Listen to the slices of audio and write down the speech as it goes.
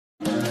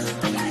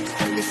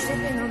was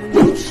sipping on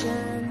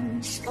emotion,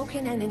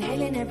 smoking and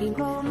inhaling every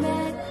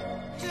moment.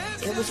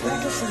 It was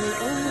reckless and we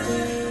owned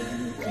it.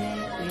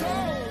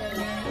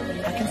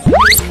 I can feel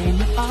it in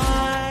your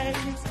eyes.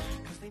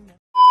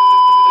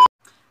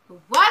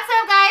 What's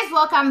up, guys?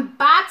 Welcome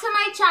back to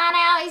my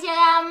channel. It's your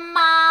girl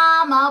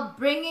Mama,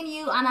 bringing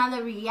you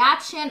another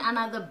reaction,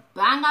 another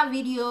banger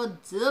video,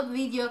 dub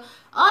video,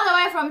 all the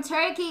way from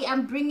Turkey.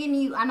 I'm bringing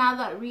you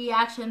another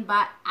reaction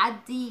by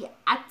Atiye.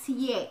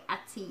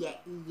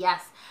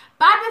 Yes.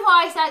 But before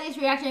I start this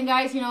reaction,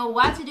 guys, you know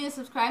what to do.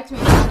 Subscribe to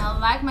my channel,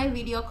 like my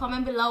video,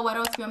 comment below what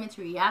else you want me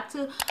to react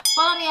to.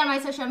 Follow me on my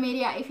social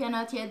media. If you're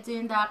not yet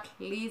doing that,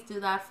 please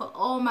do that. For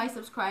all my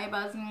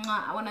subscribers,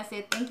 I want to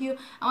say thank you.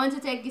 I want to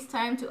take this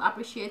time to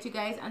appreciate you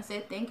guys and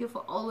say thank you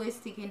for always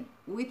sticking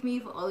with me,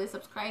 for always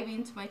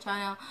subscribing to my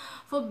channel,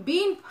 for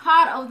being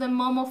part of the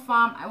Momo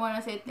fam. I want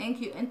to say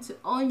thank you. And to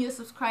all new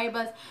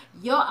subscribers,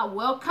 you are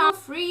welcome.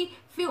 Free,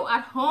 feel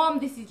at home.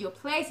 This is your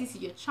place, this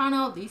is your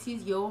channel, this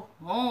is your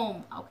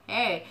home.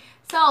 Okay,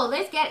 so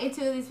let's get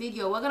into this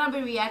video. We're gonna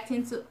be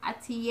reacting to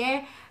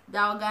Atiye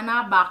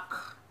Dalgana back.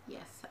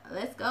 Yes,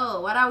 let's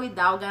go. What are we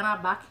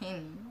Dalgana back?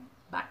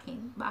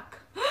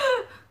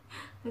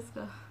 Let's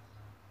go.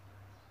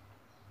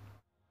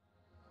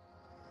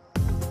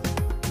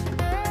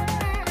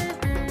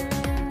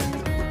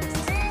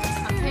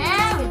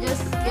 Okay, we're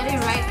just getting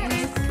right in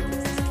it.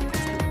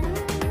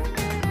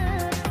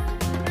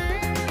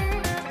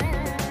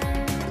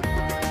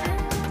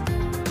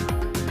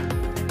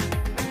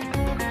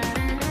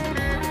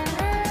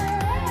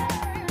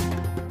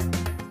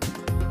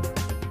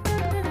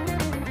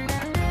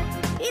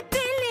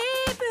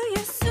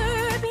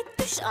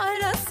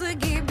 Arası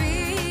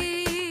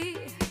gibi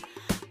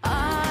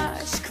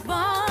aşk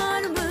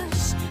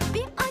varmış,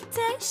 bir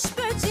ateş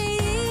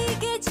böceği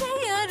gece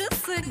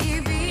yarısı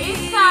gibi.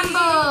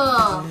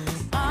 İstanbul.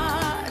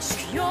 Aşk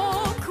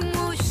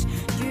yokmuş,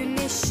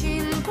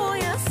 güneşin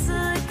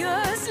boyası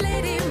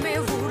gözlerime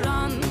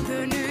vuran,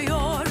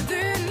 dönüyor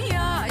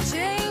dünya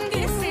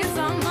cengesi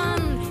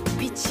zaman,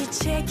 bir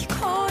çiçek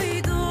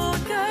koydu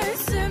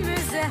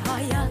göğsümüze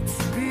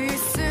hayat,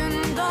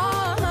 büyüsün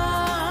dağlar.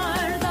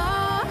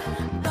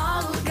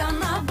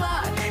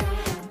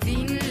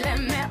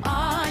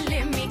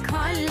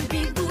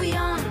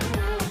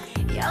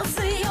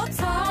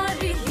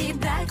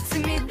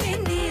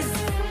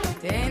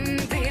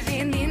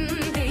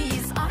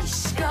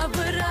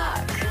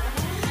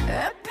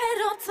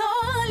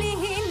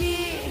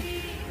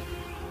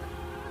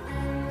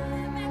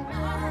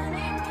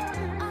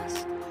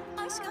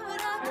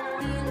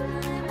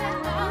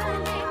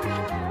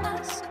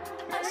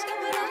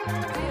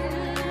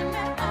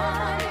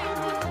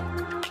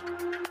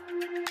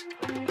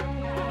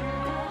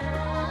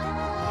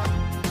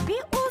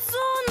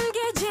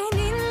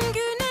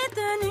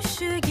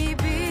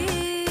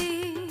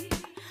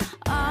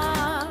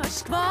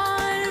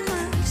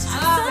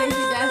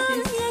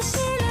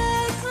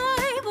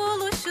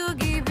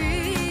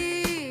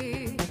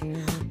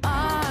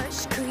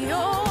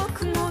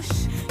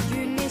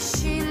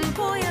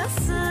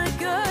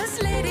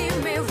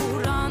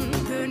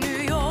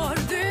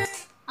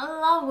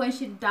 When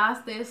she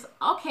does this.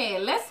 Okay,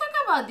 let's talk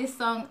about this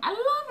song. I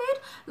love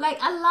it. Like,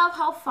 I love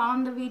how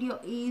fun the video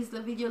is.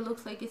 The video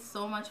looks like it's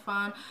so much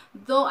fun,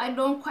 though I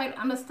don't quite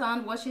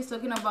understand what she's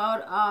talking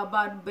about,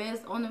 but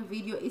based on the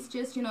video, it's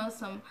just, you know,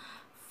 some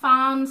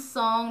fun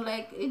song.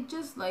 Like, it's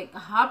just like a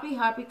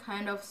happy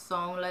kind of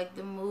song. Like,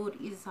 the mood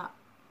is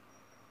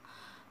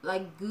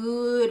like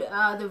good,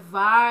 the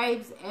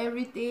vibes,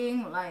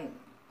 everything, like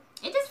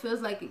it just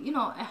feels like, you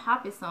know, a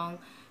happy song.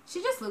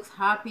 She just looks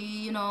happy,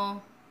 you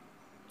know.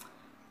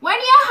 When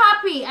you're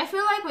happy, I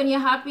feel like when you're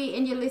happy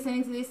and you're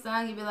listening to this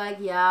song, you'll be like,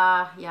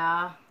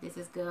 yeah, this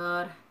is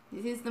good.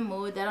 This is the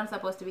mood that I'm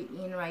supposed to be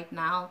in right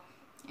now.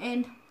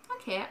 And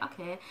okay,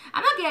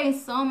 I'm not getting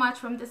so much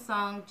from the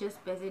song,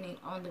 just basing it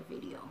on the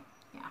video.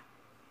 Yeah,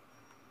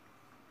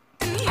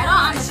 I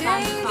don't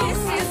understand the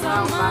song as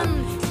well, but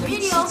the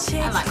video,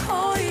 I like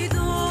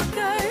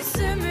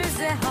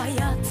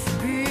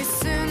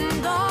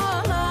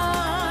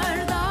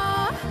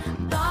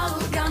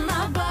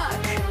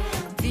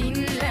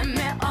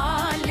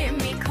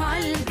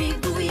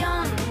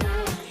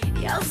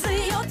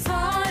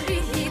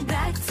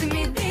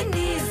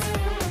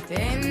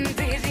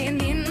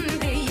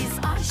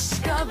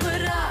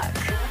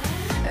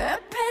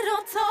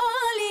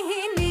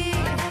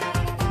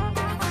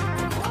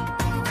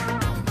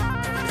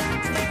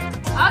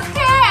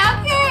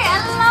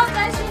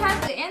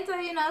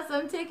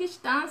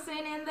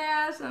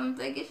some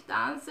Turkish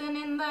dancing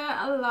in there,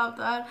 I love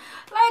that.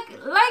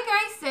 Like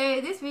I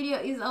say, this video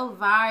is a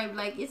vibe.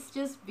 Like, it's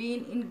just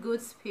being in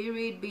good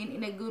spirit, being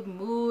in a good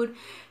mood,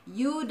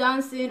 you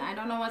dancing. I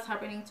don't know what's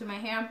happening to my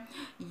hair.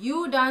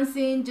 You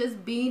dancing,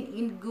 just being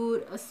in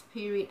good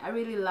spirit. I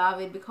really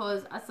love it,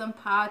 because at some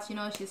parts, you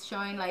know, she's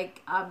showing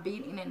like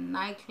being in a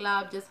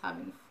nightclub, just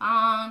having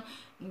fun,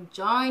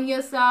 enjoying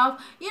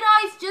yourself. You know,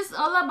 it's just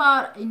all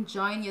about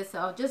enjoying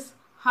yourself, just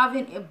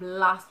having a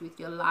blast with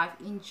your life,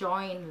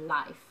 enjoying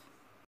life.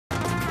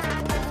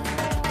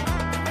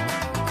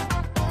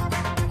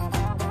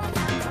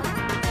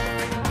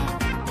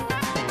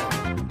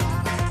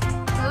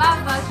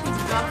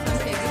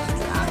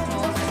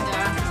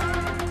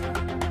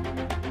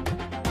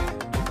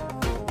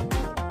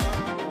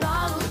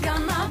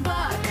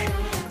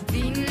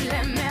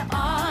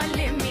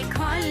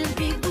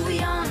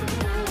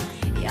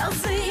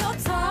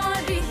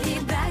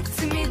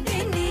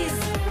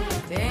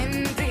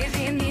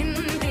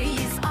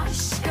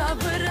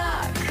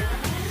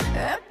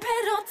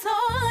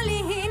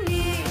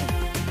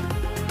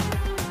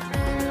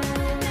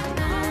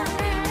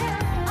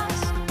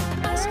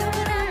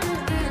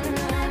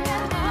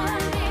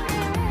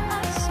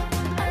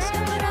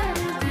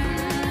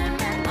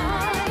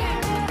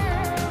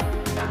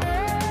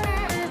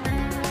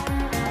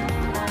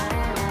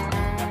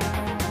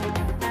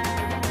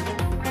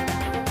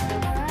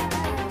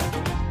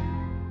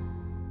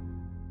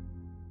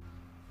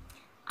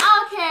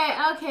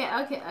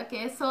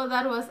 Okay. So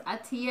that was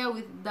Atiye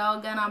with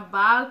Dalgana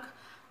back.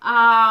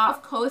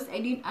 Of course, I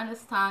didn't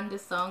understand the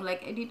song.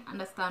 Like, I didn't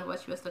understand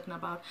what she was talking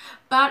about,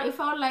 but it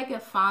felt like a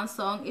fun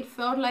song. It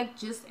felt like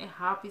just a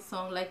happy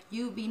song, like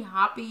you being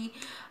happy,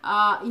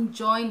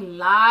 enjoying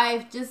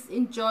life. Just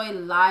enjoy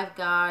life,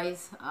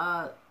 guys.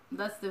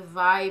 That's the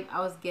vibe I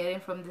was getting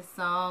from the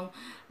song.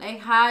 Like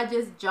her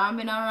just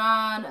jumping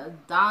around,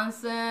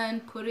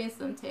 dancing, putting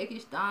some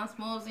Turkish dance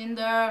moves in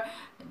there,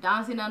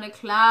 dancing on the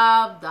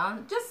club,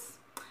 just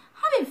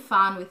having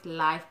fun with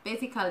life.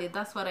 Basically,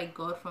 that's what I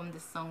got from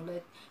this song.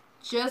 Like,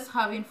 just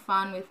having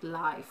fun with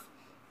life.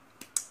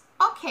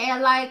 Okay,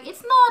 like,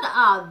 it's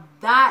not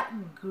that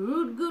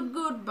good,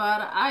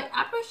 but I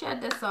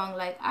appreciate the song.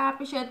 Like, I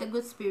appreciate the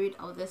good spirit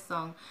of the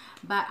song,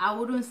 but I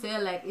wouldn't say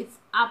like it's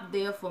up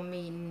there for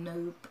me.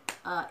 Nope.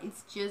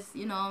 It's just,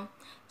 you know,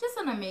 just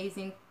an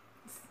amazing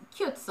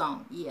cute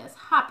song. Yes,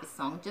 happy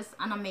song, just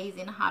an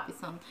amazing happy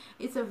song.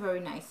 It's a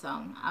very nice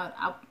song.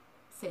 I'll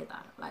say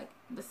that. Like,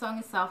 the song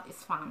itself is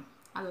fun.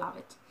 I love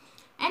it.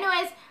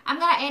 Anyways, I'm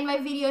gonna end my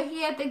video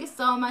here. Thank you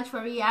so much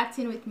for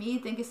reacting with me.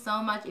 Thank you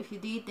so much if you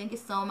did. Thank you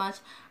so much.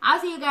 I'll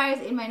see you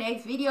guys in my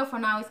next video. For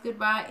now, it's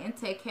goodbye and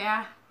take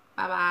care.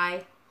 Bye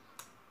bye.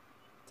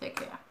 Take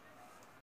care.